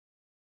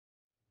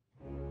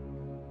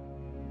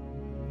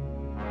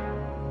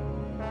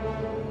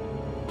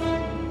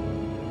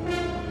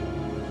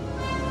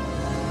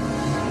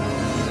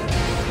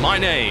My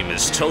name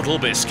is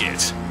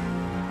Totalbiscuit,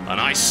 and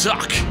I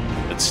suck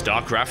at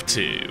Starcraft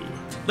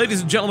 2.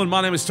 Ladies and gentlemen,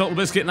 my name is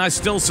Totalbiscuit, and I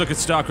still suck at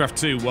Starcraft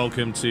 2.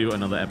 Welcome to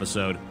another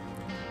episode.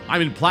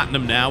 I'm in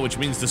Platinum now, which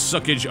means the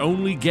suckage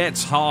only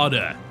gets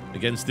harder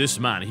against this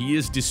man. He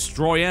is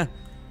Destroyer,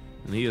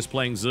 and he is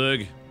playing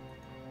Zerg.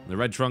 The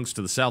Red Trunks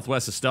to the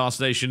southwest of Star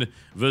Station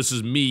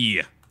versus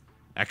me,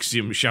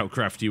 Axiom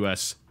Shoutcraft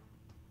US.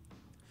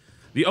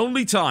 The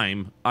only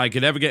time I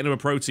could ever get into a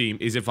pro team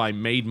is if I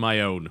made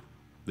my own.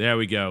 There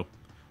we go.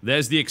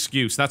 There's the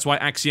excuse. That's why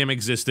Axiom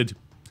existed.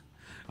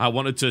 I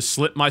wanted to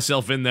slip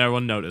myself in there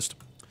unnoticed.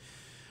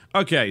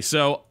 Okay,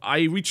 so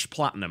I reached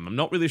Platinum. I'm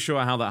not really sure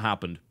how that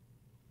happened.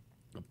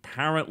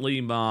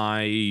 Apparently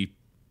my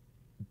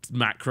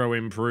macro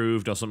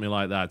improved or something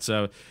like that.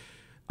 So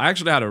I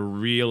actually had a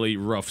really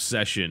rough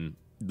session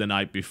the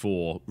night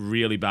before.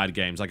 Really bad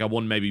games. Like, I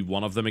won maybe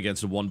one of them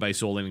against a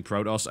one-base all-in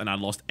Protoss, and I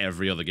lost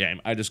every other game.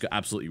 I just got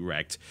absolutely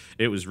wrecked.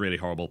 It was really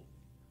horrible.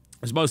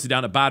 It's mostly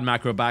down to bad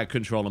macro, bad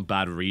control, and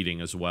bad reading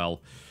as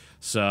well.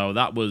 So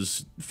that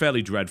was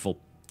fairly dreadful.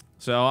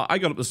 So I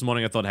got up this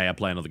morning, I thought, hey, I'll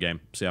play another game,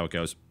 see how it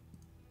goes.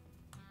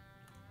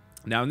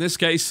 Now, in this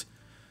case,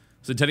 I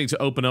was intending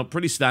to open up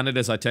pretty standard,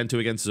 as I tend to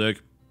against Zerg.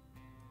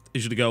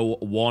 Usually go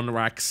 1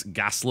 Rax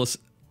Gasless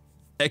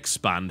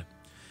Expand.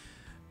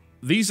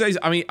 These days,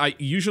 I mean, I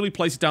usually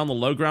place it down the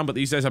low ground, but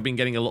these days I've been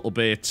getting a little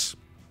bit,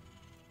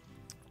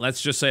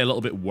 let's just say a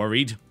little bit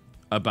worried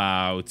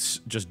about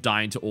just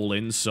dying to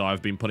all-ins, so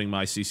I've been putting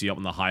my CC up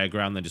on the higher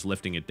ground, then just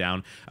lifting it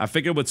down. I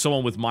figure with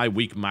someone with my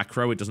weak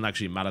macro, it doesn't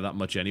actually matter that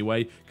much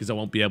anyway, because I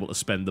won't be able to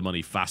spend the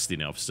money fast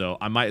enough, so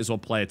I might as well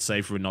play it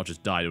safer and not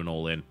just die to an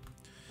all-in.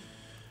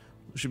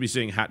 Should be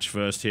seeing Hatch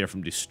first here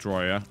from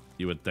Destroyer,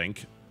 you would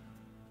think.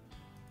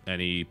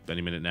 Any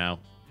minute now.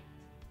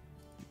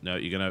 No,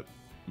 you're gonna...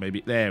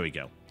 Maybe, there we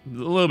go. A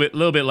little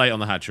bit late on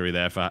the hatchery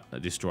there for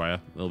Destroyer.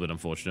 A little bit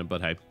unfortunate, but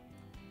hey.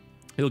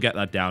 He'll get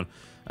that down,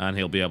 and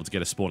he'll be able to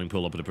get a spawning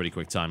pool up at a pretty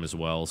quick time as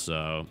well,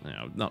 so, you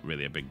know, not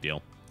really a big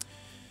deal.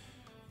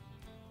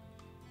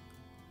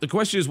 The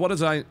question is, what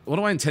do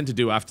I intend to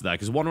do after that?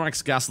 Because 1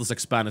 Rax Gasless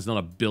Expand is not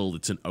a build,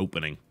 it's an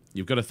opening.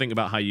 You've got to think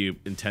about how you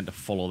intend to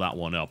follow that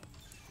one up.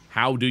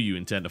 How do you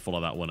intend to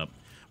follow that one up?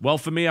 Well,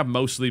 for me, I've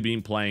mostly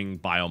been playing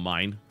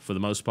Biomine, for the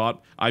most part.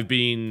 I've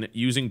been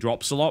using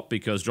drops a lot,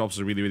 because drops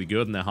are really, really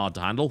good, and they're hard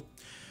to handle.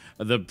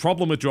 The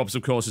problem with drops,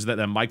 of course, is that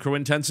they're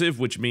micro-intensive,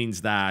 which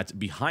means that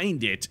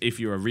behind it, if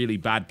you're a really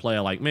bad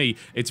player like me,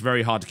 it's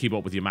very hard to keep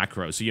up with your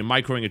macros. So you're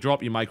microing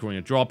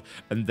a drop,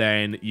 and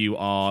then you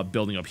are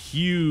building up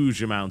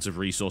huge amounts of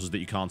resources that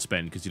you can't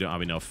spend, because you don't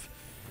have enough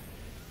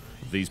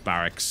of these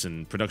barracks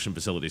and production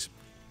facilities.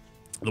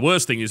 The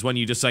worst thing is when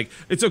you just say,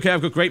 it's okay,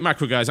 I've got great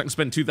macro, guys. I can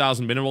spend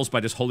 2,000 minerals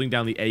by just holding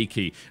down the A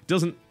key. It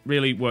doesn't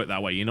really work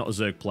that way. You're not a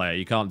Zerg player.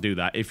 You can't do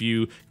that. If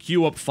you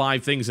queue up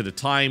 5 things at a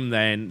time,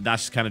 then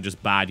that's kind of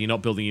just bad. You're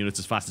not building units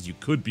as fast as you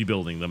could be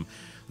building them.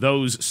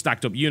 Those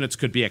stacked up units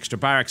could be extra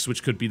barracks,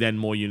 which could be then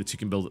more units you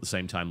can build at the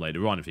same time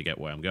later on, if you get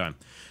where I'm going.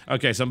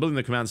 Okay, so I'm building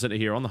the command center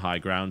here on the high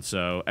ground,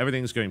 so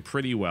everything's going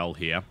pretty well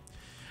here.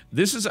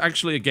 This is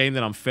actually a game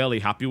that I'm fairly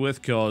happy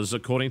with, because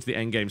according to the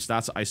endgame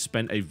stats, I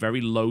spent a very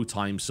low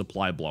time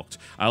supply blocked.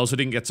 I also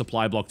didn't get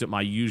supply blocked at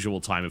my usual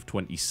time of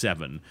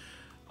 27.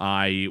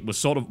 I was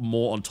sort of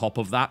more on top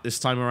of that this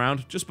time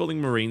around. Just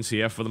building Marines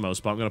here for the most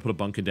part. I'm going to put a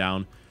bunker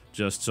down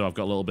just so I've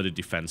got a little bit of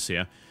defense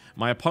here.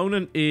 My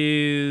opponent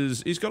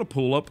is... he's got a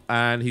pool up,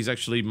 and he's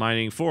actually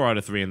mining 4 out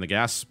of 3 in the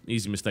gas.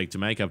 Easy mistake to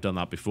make. I've done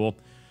that before.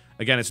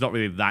 Again, it's not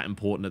really that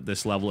important at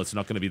this level. It's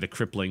not going to be the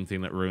crippling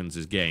thing that ruins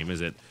his game,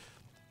 is it?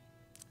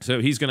 So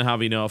he's going to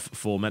have enough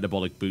for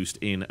metabolic boost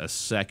in a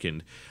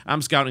second.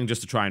 I'm scouting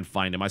just to try and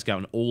find him. I scout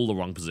in all the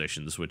wrong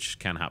positions, which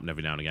can happen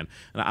every now and again.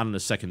 And I'm in the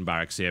second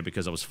barracks here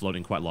because I was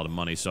floating quite a lot of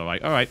money. So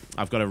alright,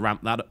 I've got to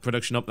ramp that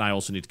production up, and I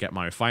also need to get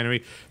my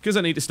refinery, because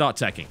I need to start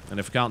teching. And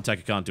if I can't tech,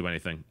 I can't do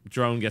anything.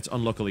 Drone gets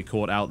unluckily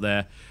caught out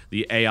there.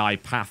 The AI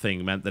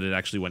pathing meant that it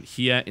actually went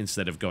here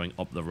instead of going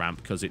up the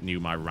ramp, because it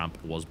knew my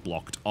ramp was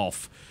blocked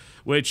off.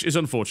 Which is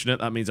unfortunate.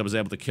 That means I was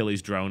able to kill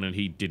his drone, and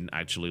he didn't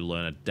actually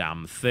learn a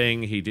damn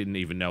thing. He didn't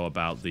even know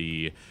about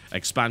the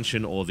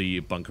expansion or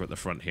the bunker at the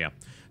front here.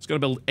 He's going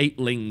to build 8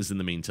 lings in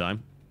the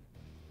meantime,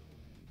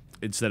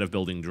 instead of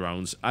building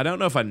drones. I don't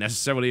know if I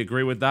necessarily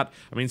agree with that.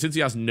 I mean, since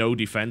he has no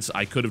defense,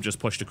 I could have just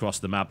pushed across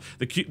the map.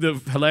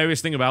 The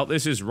hilarious thing about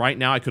this is right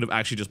now I could have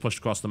actually just pushed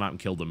across the map and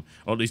killed them,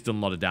 or at least done a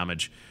lot of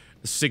damage.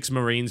 6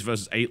 Marines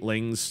versus 8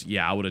 lings.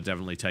 Yeah, I would have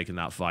definitely taken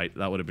that fight.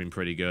 That would have been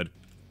pretty good.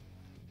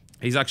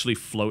 He's actually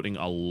floating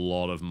a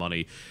lot of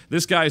money.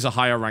 This guy is a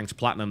higher ranked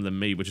platinum than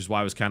me, which is why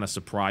I was kind of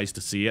surprised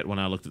to see it when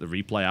I looked at the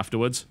replay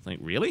afterwards. Like,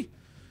 really?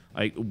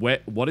 Like,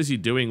 what is he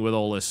doing with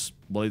all this?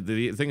 Well,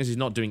 the thing is, he's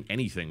not doing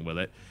anything with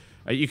it.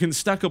 You can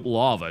stack up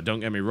lava, don't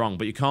get me wrong,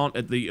 but you can't,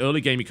 at the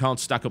early game, you can't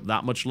stack up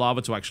that much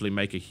lava to actually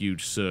make a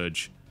huge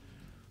surge.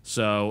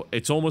 So,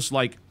 it's almost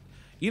like,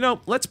 you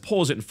know, let's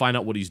pause it and find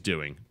out what he's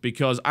doing,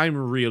 because I'm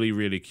really,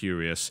 really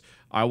curious.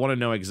 I want to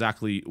know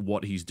exactly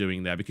what he's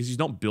doing there, because he's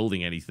not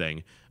building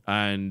anything,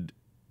 and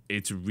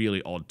it's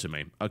really odd to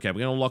me. Okay, we're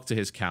going to lock to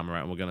his camera,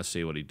 and we're going to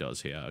see what he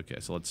does here. Okay,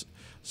 so let's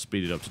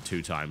speed it up to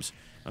 2 times.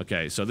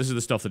 Okay, so this is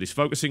the stuff that he's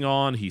focusing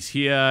on. He's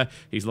here.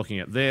 He's looking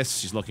at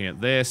this. He's looking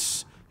at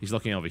this. He's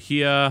looking over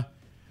here.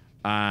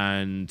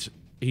 And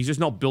he's just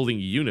not building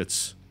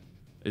units.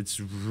 It's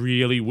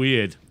really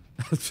weird.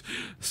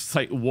 It's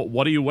like,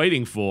 what are you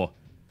waiting for?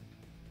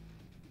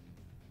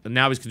 And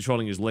now he's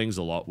controlling his lings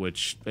a lot,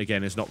 which,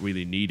 again, is not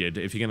really needed.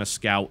 If you're going to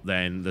scout,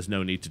 then there's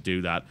no need to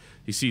do that.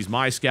 He sees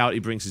my scout, he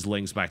brings his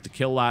lings back to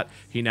kill that.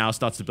 He now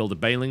starts to build a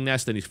baneling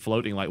nest, and he's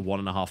floating like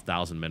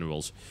 1,500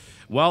 minerals.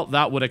 Well,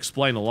 that would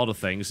explain a lot of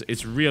things.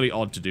 It's really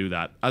odd to do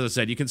that. As I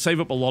said, you can save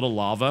up a lot of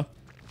lava.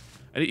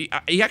 And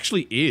he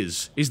actually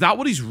is. Is that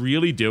what he's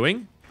really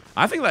doing?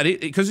 I think that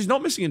because he's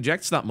not missing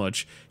injects that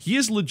much, he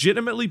is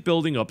legitimately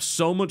building up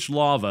so much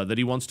lava that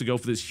he wants to go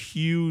for this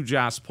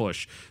huge-ass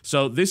push.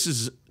 So this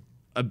is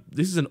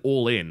an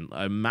all-in,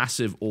 a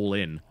massive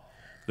all-in.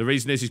 The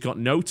reason is he's got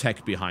no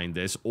tech behind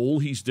this. All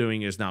he's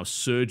doing is now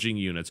surging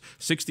units.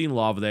 16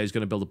 lava there. He's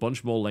going to build a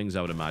bunch more lings,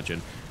 I would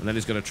imagine. And then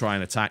he's going to try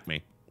and attack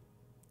me.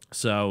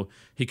 So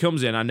he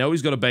comes in. I know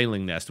he's got a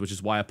baneling nest, which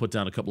is why I put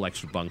down a couple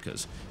extra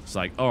bunkers. It's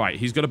like, all right,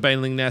 he's got a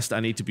baneling nest. I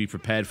need to be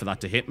prepared for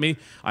that to hit me.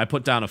 I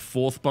put down a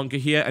 4th bunker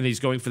here, and he's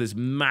going for this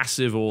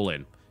massive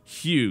all-in.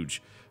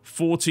 Huge.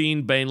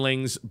 14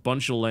 banelings,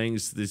 bunch of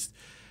lings.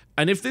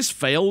 And if this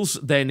fails,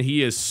 then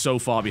he is so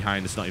far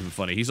behind, it's not even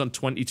funny. He's on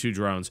 22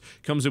 drones.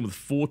 Comes in with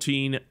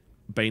 14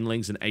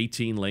 banelings and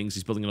 18 lings.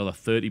 He's building another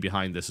 30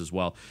 behind this as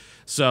well.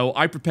 So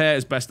I prepare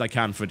as best I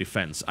can for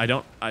defense.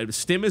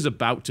 Stim is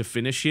about to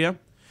finish here,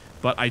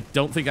 but I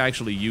don't think I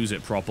actually use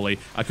it properly.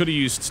 I could have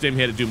used Stim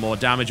here to do more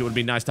damage. It would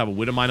be nice to have a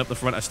Widow Mine up the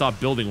front. I start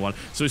building one.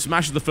 So he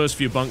smashes the first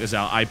few bunkers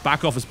out. I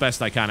back off as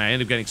best I can. I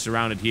end up getting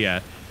surrounded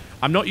here.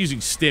 I'm not using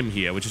Stim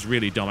here, which is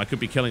really dumb. I could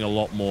be killing a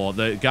lot more.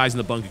 The guys in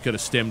the bunker could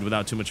have stimmed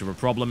without too much of a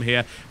problem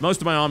here.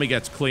 Most of my army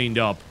gets cleaned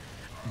up,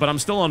 but I'm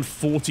still on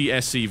 40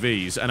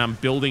 SCVs, and I'm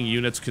building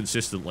units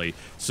consistently.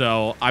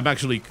 So I'm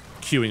actually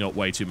queuing up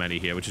way too many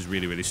here, which is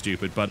really, really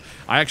stupid. But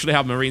I actually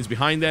have Marines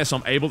behind there, so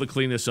I'm able to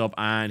clean this up,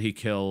 and he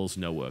kills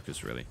no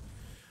workers, really.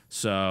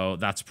 So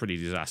that's pretty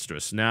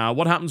disastrous. Now,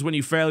 what happens when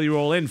you fail your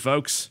all-in,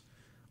 folks?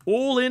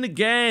 All in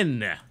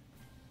again.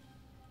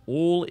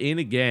 All in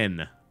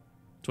again.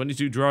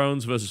 22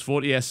 drones versus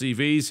 40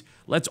 SCVs.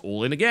 Let's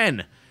all in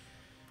again.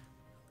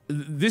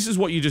 This is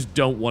what you just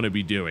don't want to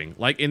be doing.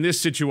 Like, in this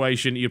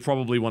situation, you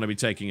probably want to be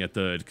taking a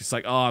 3rd. It's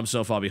like, oh, I'm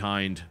so far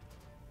behind.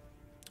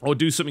 Or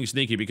do something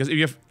sneaky, because if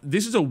you have,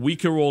 this is a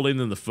weaker all-in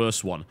than the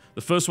first one.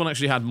 The first one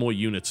actually had more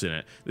units in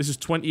it. This is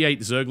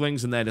 28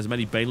 Zerglings, and then as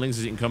many Banelings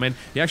as he can come in.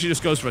 He actually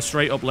just goes for a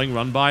straight-up Ling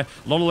run-by. A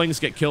lot of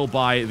Lings get killed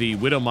by the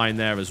Widow Mine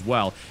there as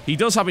well. He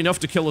does have enough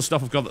to kill the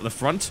stuff I've got at the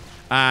front,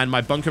 and my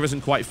bunker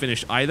isn't quite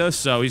finished either,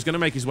 so he's going to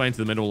make his way into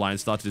the middle line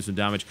and start to do some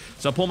damage.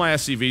 So I'll pull my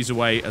SCVs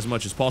away as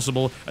much as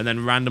possible, and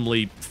then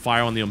randomly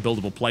fire on the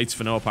unbuildable plates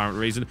for no apparent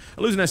reason.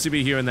 I lose an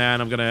SCV here and there,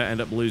 and I'm going to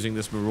end up losing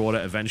this Marauder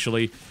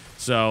eventually.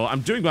 So I'm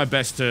doing my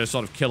best to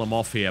sort of kill him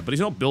off here, but he's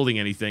not building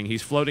anything.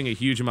 He's floating a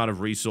huge amount of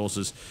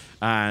resources,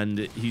 and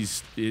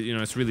he's, you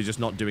know, it's really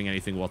just not doing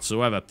anything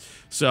whatsoever.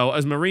 So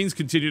as Marines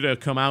continue to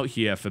come out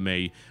here for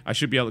me, I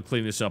should be able to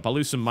clean this up. I'll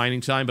lose some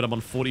mining time, but I'm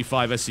on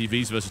 45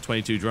 SCVs versus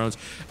 22 drones.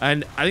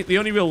 And I think the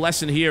only real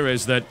lesson here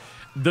is that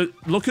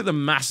look at the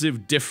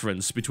massive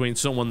difference between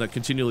someone that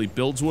continually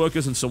builds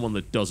workers and someone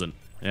that doesn't,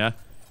 yeah?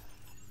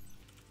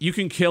 You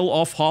can kill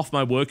off half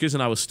my workers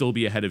and I will still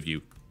be ahead of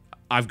you.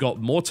 I've got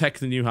more tech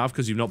than you have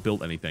because you've not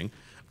built anything.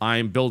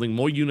 I'm building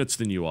more units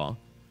than you are.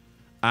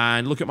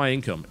 And look at my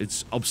income.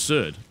 It's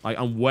absurd.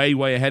 I'm way,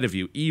 way ahead of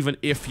you. Even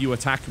if you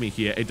attack me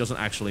here, it doesn't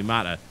actually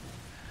matter.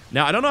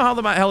 Now, I don't know how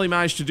the hell he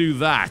managed to do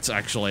that,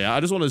 actually. I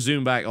just want to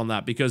zoom back on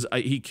that because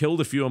he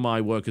killed a few of my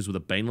workers with a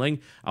Baneling.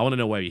 I want to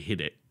know where he hit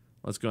it.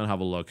 Let's go and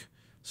have a look.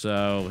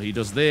 So, he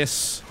does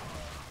this.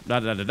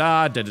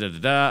 Da-da-da-da-da,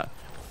 da-da-da-da-da.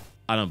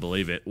 I don't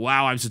believe it.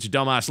 Wow, I'm such a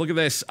dumbass. Look at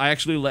this. I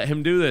actually let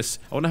him do this.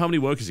 I wonder how many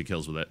workers he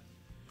kills with it.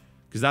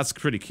 Because that's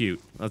pretty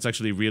cute. That's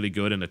actually really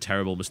good and a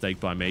terrible mistake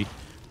by me.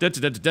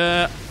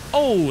 Da-da-da-da-da.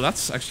 Oh,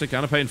 that's actually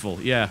kind of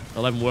painful. Yeah,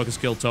 11 workers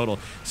killed total.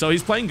 So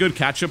he's playing good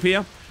catch-up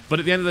here. But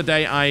at the end of the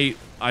day,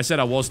 I said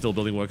I was still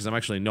building workers. I'm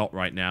actually not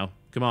right now.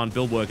 Come on,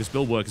 build workers,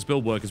 build workers,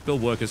 build workers,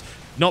 build workers.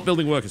 Not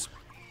building workers.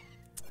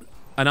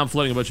 And I'm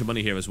floating a bunch of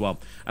money here as well.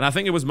 And I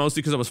think it was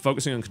mostly because I was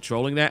focusing on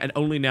controlling there, and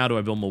only now do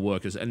I build more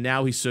workers. And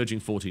now he's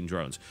surging 14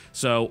 drones.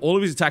 So all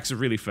of his attacks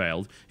have really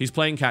failed. He's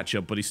playing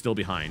catch-up, but he's still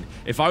behind.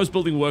 If I was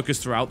building workers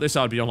throughout this,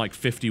 I would be on like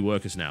 50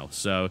 workers now.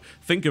 So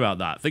think about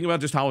that. Think about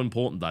just how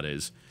important that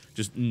is.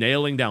 Just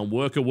nailing down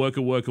worker,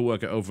 worker, worker,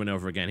 worker over and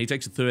over again. He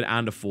takes a 3rd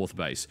and a 4th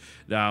base.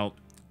 Now,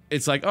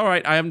 it's like, all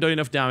right, I haven't done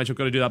enough damage. I've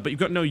got to do that. But you've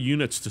got no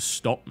units to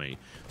stop me.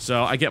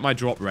 So I get my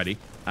drop ready,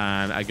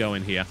 and I go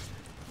in here.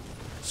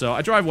 So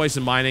I drive away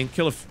some mining,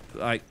 kill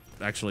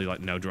actually, like,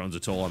 no drones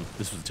at all. And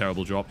this was a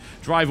terrible drop.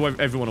 Drive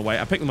everyone away.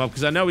 I pick them up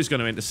because I know he's going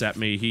to intercept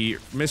me. He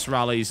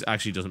misrallies.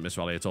 Actually, doesn't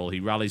misrally at all. He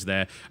rallies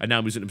there and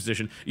now moves into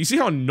position. You see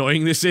how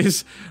annoying this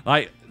is?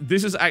 Like,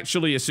 this is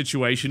actually a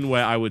situation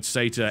where I would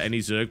say to any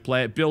Zerg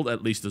player, build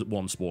at least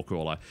one Spore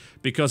Crawler,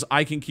 because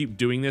I can keep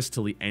doing this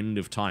till the end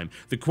of time.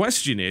 The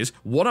question is,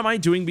 what am I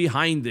doing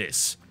behind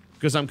this?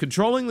 Because I'm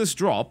controlling this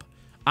drop.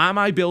 Am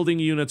I building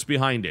units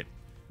behind it?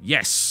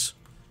 Yes.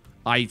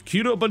 I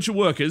queued up a bunch of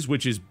workers,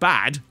 which is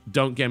bad,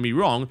 don't get me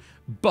wrong,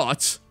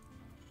 but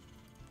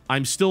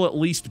I'm still at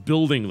least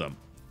building them.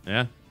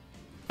 Yeah?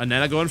 And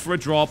then I go in for a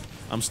drop.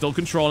 I'm still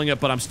controlling it,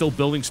 but I'm still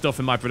building stuff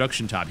in my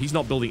production tab. He's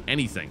not building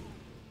anything.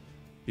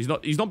 He's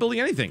not building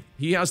anything.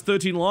 He has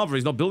 13 lava.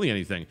 He's not building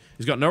anything.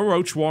 He's got no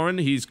Roach Warren.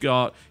 He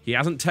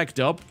hasn't teched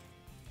up.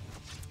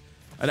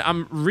 And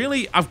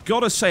I've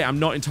got to say, I'm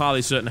not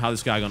entirely certain how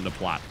this guy got into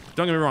plat.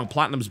 Don't get me wrong,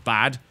 platinum's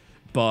bad,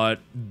 but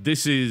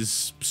this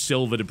is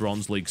silver to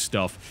bronze league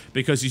stuff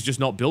because he's just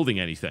not building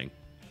anything.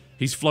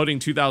 He's floating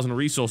 2,000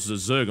 resources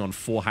as Zerg on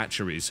 4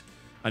 hatcheries,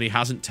 and he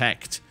hasn't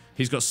teched.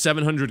 He's got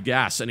 700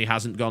 gas, and he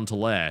hasn't gone to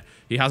lair.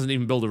 He hasn't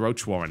even built a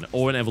Roach Warren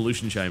or an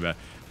evolution chamber.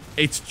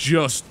 It's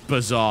just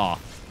bizarre.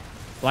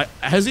 Like,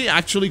 has he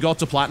actually got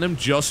to platinum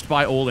just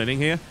by all-inning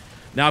here?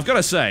 Now, I've got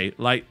to say,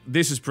 like,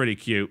 this is pretty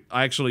cute.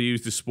 I actually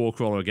used the Spore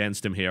Crawler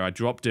against him here. I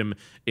dropped him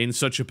in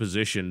such a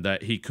position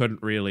that he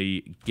couldn't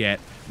really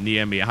get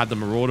near me. I had the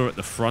Marauder at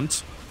the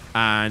front,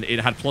 and it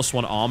had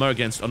 +1 armor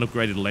against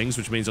unupgraded Lings,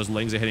 which means those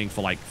Lings are hitting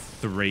for, like,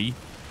 3.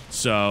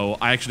 So,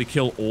 I actually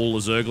kill all the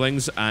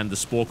Zerglings, and the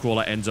Spore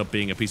Crawler ends up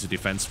being a piece of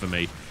defense for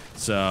me.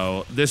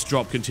 So, this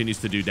drop continues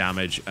to do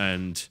damage,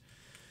 and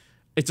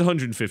it's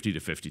 150 to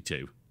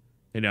 52.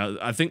 You know,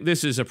 I think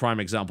this is a prime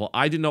example.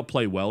 I did not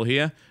play well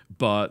here,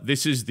 but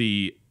this is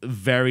the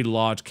very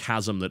large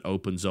chasm that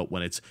opens up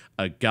when it's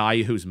a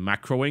guy who's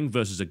macroing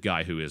versus a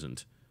guy who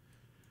isn't.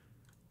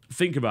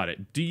 Think about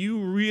it. Do you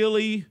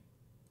really,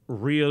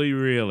 really,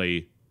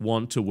 really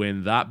want to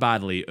win that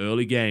badly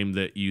early game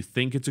that you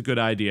think it's a good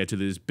idea to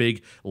this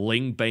big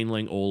Ling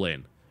Baneling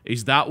all-in?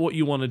 Is that what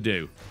you want to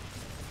do?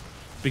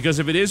 Because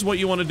if it is what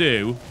you want to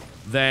do,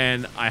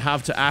 then I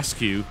have to ask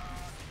you,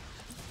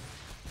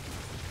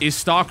 is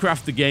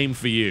StarCraft the game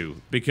for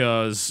you?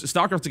 Because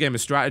StarCraft's a game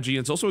of strategy,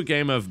 and it's also a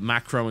game of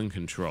macro and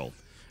control.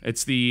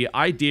 It's the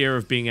idea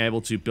of being able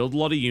to build a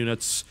lot of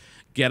units,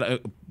 get a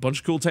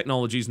bunch of cool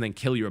technologies, and then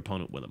kill your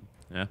opponent with them.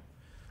 Yeah?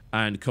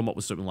 And come up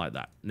with something like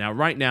that. Now,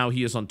 right now,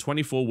 he is on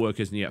 24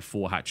 workers and yet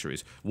 4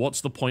 hatcheries. What's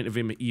the point of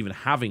him even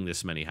having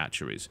this many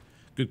hatcheries?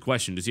 Good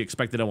question. Does he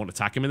expect that I won't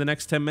attack him in the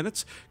next 10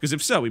 minutes? Because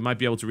if so, we might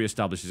be able to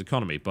reestablish his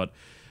economy. But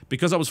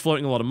because I was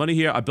floating a lot of money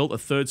here, I built a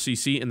 3rd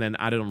CC and then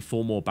added on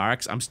 4 more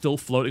barracks. I'm still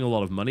floating a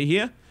lot of money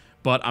here,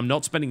 but I'm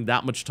not spending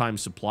that much time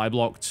supply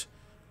blocked,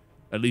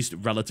 at least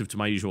relative to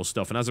my usual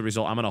stuff. And as a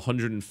result, I'm at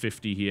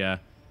 150 here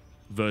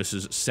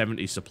versus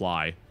 70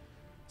 supply.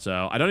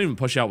 So I don't even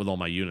push out with all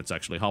my units,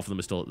 actually. Half of them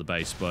are still at the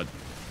base, but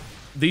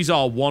these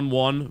are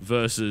 1-1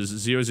 versus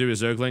 0-0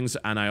 Zerglings,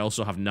 and I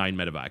also have 9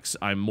 medevacs.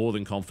 I'm more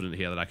than confident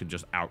here that I can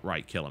just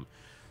outright kill him.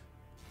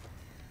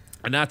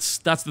 And that's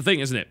the thing,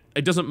 isn't it?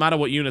 It doesn't matter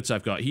what units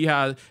I've got.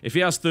 If he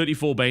has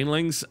 34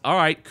 Banelings, all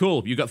right,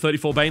 cool. You got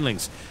 34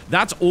 Banelings.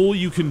 That's all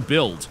you can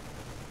build.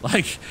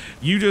 Like,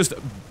 you just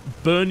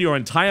burn your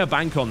entire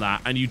bank on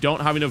that, and you don't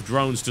have enough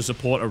drones to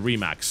support a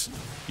remax.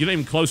 You're not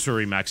even close to a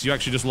remax. You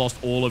actually just lost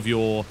all of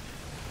your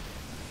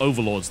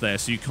overlords there,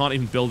 so you can't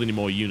even build any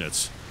more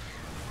units.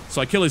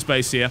 So I kill his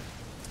base here.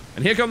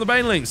 And here come the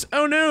Banelings.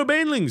 Oh no,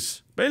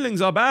 Banelings!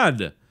 Banelings are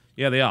bad.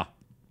 Yeah, they are.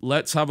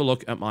 Let's have a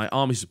look at my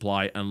army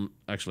supply and...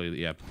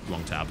 Actually, yeah,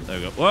 wrong tab. There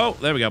we go. Well,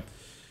 there we go.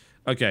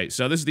 Okay,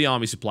 so this is the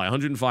army supply,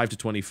 105 to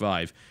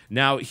 25.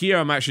 Now, here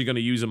I'm actually going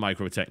to use a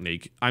micro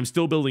technique. I'm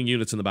still building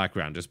units in the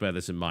background, just bear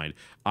this in mind.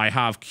 I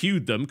have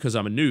queued them because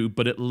I'm a noob,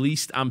 but at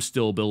least I'm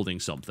still building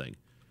something.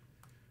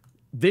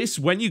 This,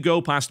 when you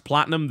go past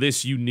platinum,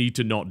 this you need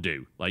to not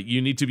do. Like,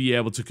 you need to be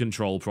able to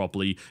control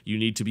properly. You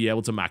need to be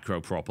able to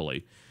macro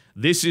properly.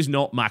 This is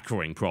not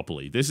macroing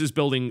properly. This is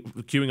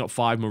queuing up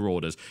 5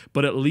 Marauders,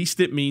 but at least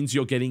it means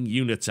you're getting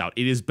units out.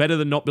 It is better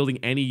than not building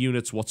any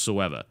units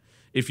whatsoever.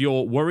 If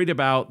you're worried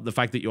about the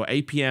fact that your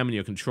APM and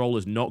your control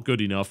is not good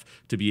enough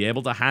to be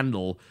able to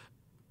handle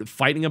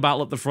fighting a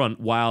battle at the front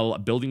while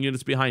building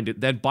units behind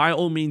it, then by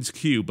all means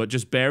queue, but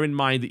just bear in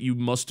mind that you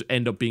must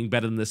end up being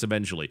better than this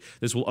eventually.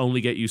 This will only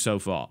get you so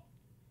far.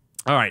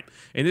 Alright,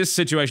 in this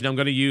situation, I'm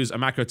going to use a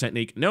macro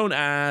technique known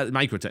as...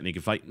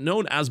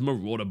 known as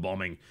Marauder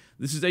Bombing.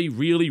 This is a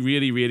really,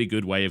 really, really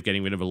good way of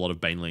getting rid of a lot of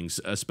Banelings,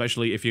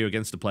 especially if you're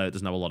against a player that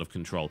doesn't have a lot of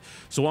control.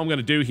 So what I'm going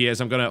to do here is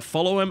I'm going to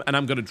follow him, and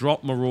I'm going to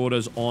drop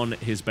Marauders on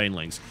his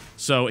Banelings.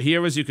 So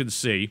here, as you can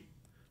see,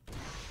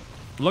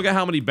 look at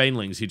how many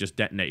Banelings he just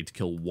detonated to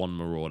kill 1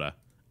 Marauder.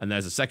 And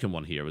there's a second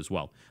one here as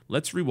well.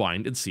 Let's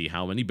rewind and see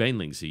how many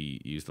Banelings he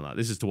used on that.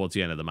 This is towards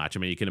the end of the match. I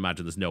mean, you can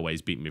imagine there's no way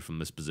he's beating me from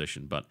this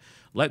position. But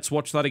let's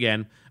watch that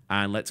again,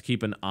 and let's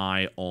keep an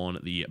eye on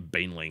the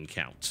Baneling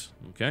count.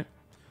 Okay?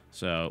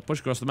 So, push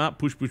across the map.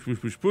 Push, push,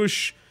 push, push,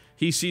 push.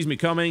 He sees me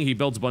coming. He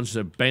builds a bunch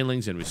of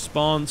banelings in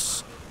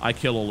response. I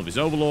kill all of his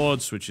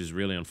overlords, which is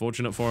really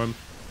unfortunate for him.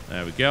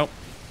 There we go.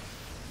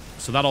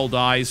 So that all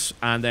dies,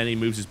 and then he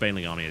moves his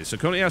baneling army. So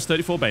currently he has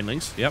 34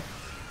 banelings. Yep.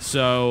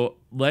 So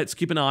let's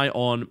keep an eye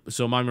on...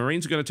 So my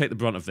Marines are going to take the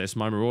brunt of this.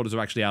 My Marauders are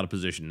actually out of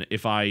position.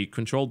 If I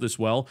controlled this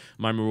well,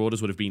 my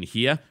Marauders would have been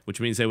here, which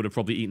means they would have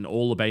probably eaten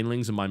all the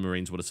banelings, and my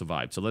Marines would have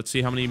survived. So let's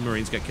see how many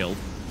Marines get killed.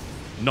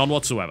 None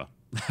whatsoever.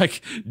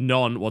 Like,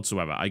 none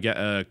whatsoever. I get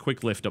a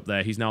quick lift up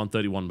there. He's now on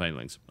 31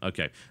 banelings.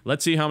 Okay,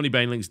 let's see how many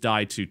banelings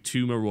die to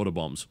 2 Marauder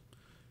bombs.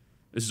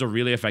 This is a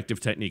really effective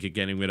technique at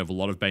getting rid of a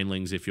lot of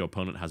banelings if your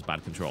opponent has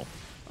bad control.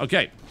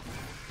 Okay.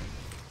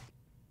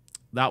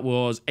 That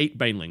was 8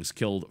 banelings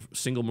killed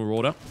single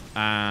Marauder.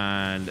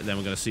 And then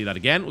we're going to see that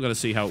again. We're going to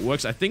see how it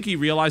works. I think he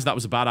realized that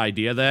was a bad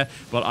idea there.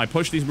 But I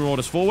pushed these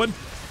Marauders forward.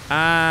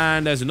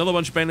 And there's another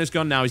bunch of banelings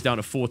gone. Now he's down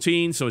to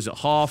 14. So he's at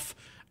half.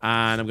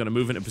 And I'm going to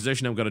move into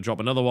position. I'm going to drop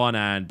another one.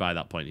 And by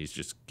that point, he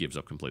just gives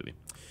up completely.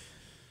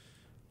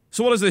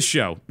 So what does this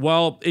show?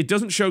 Well, it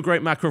doesn't show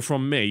great macro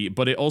from me,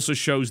 but it also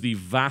shows the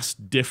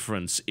vast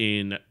difference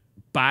in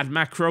bad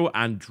macro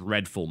and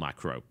dreadful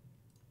macro.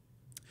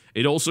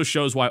 It also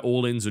shows why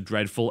all-ins are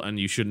dreadful and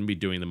you shouldn't be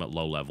doing them at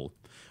low level.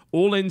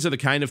 All-ins are the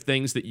kind of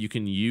things that you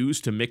can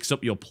use to mix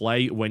up your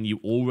play when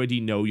you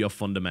already know your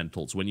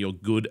fundamentals, when you're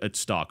good at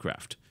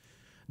Starcraft.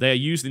 They are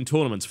used in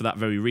tournaments for that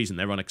very reason.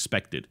 They're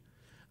unexpected.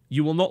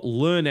 You will not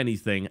learn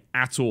anything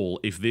at all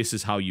if this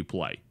is how you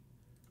play.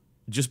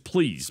 Just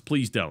please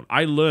don't.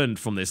 I learned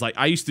from this. Like,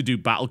 I used to do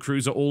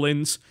Battlecruiser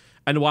all-ins,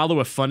 and while they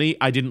were funny,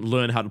 I didn't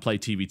learn how to play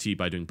TVT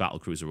by doing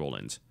Battlecruiser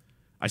all-ins.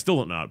 I still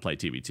don't know how to play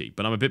TVT,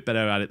 but I'm a bit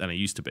better at it than I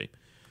used to be.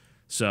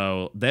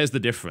 So, there's the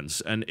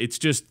difference, and it's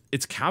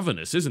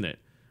cavernous, isn't it?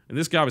 And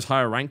this guy was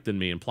higher ranked than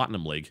me in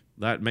Platinum League.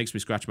 That makes me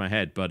scratch my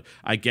head, but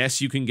I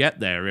guess you can get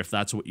there if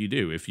that's what you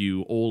do. If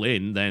you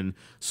all-in, then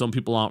some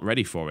people aren't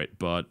ready for it,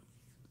 but...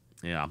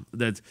 yeah,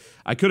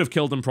 I could have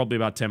killed him probably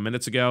about 10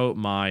 minutes ago.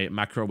 My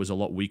macro was a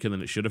lot weaker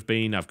than it should have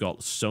been. I've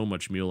got so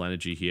much mule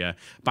energy here.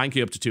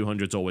 Banking up to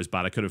 200 is always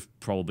bad. I could have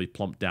probably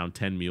plumped down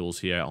 10 mules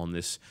here on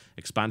this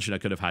expansion. I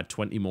could have had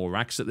 20 more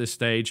racks at this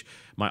stage.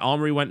 My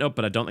armory went up,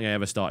 but I don't think I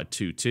ever started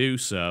 2-2,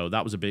 so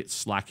that was a bit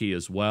slacky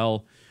as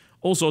well.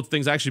 All sorts of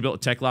things. I actually built a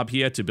tech lab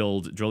here to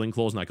build drilling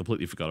claws, and I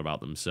completely forgot about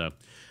them. So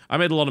I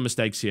made a lot of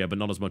mistakes here, but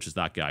not as much as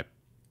that guy.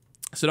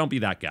 So don't be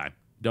that guy.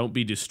 Don't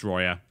be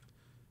Destroyer.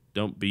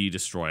 Don't be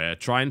Destroyer.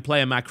 Try and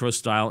play a macro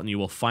style and you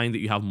will find that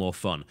you have more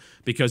fun.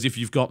 Because if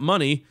you've got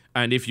money,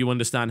 and if you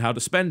understand how to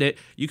spend it,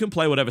 you can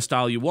play whatever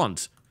style you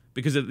want.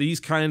 Because at these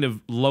kind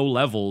of low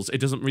levels, it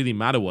doesn't really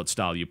matter what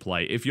style you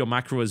play. If your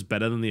macro is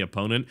better than the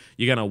opponent,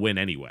 you're going to win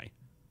anyway.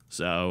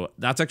 So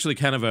that's actually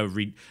kind of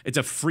it's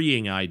a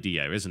freeing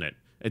idea, isn't it?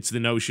 It's the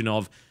notion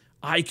of,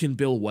 I can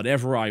build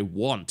whatever I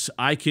want.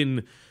 I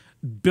can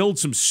build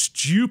some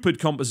stupid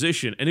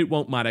composition and it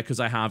won't matter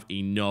because I have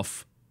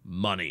enough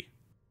money.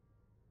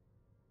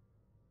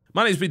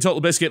 My name's been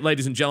Totalbiscuit,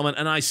 ladies and gentlemen,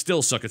 and I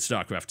still suck at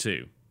Starcraft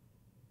 2.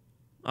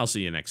 I'll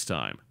see you next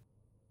time.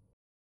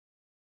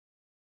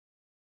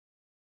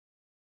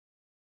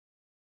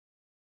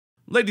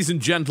 Ladies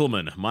and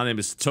gentlemen, my name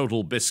is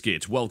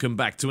Totalbiscuit. Welcome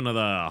back to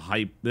another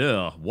hype...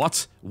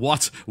 What?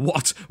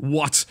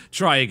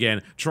 Try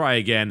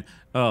again.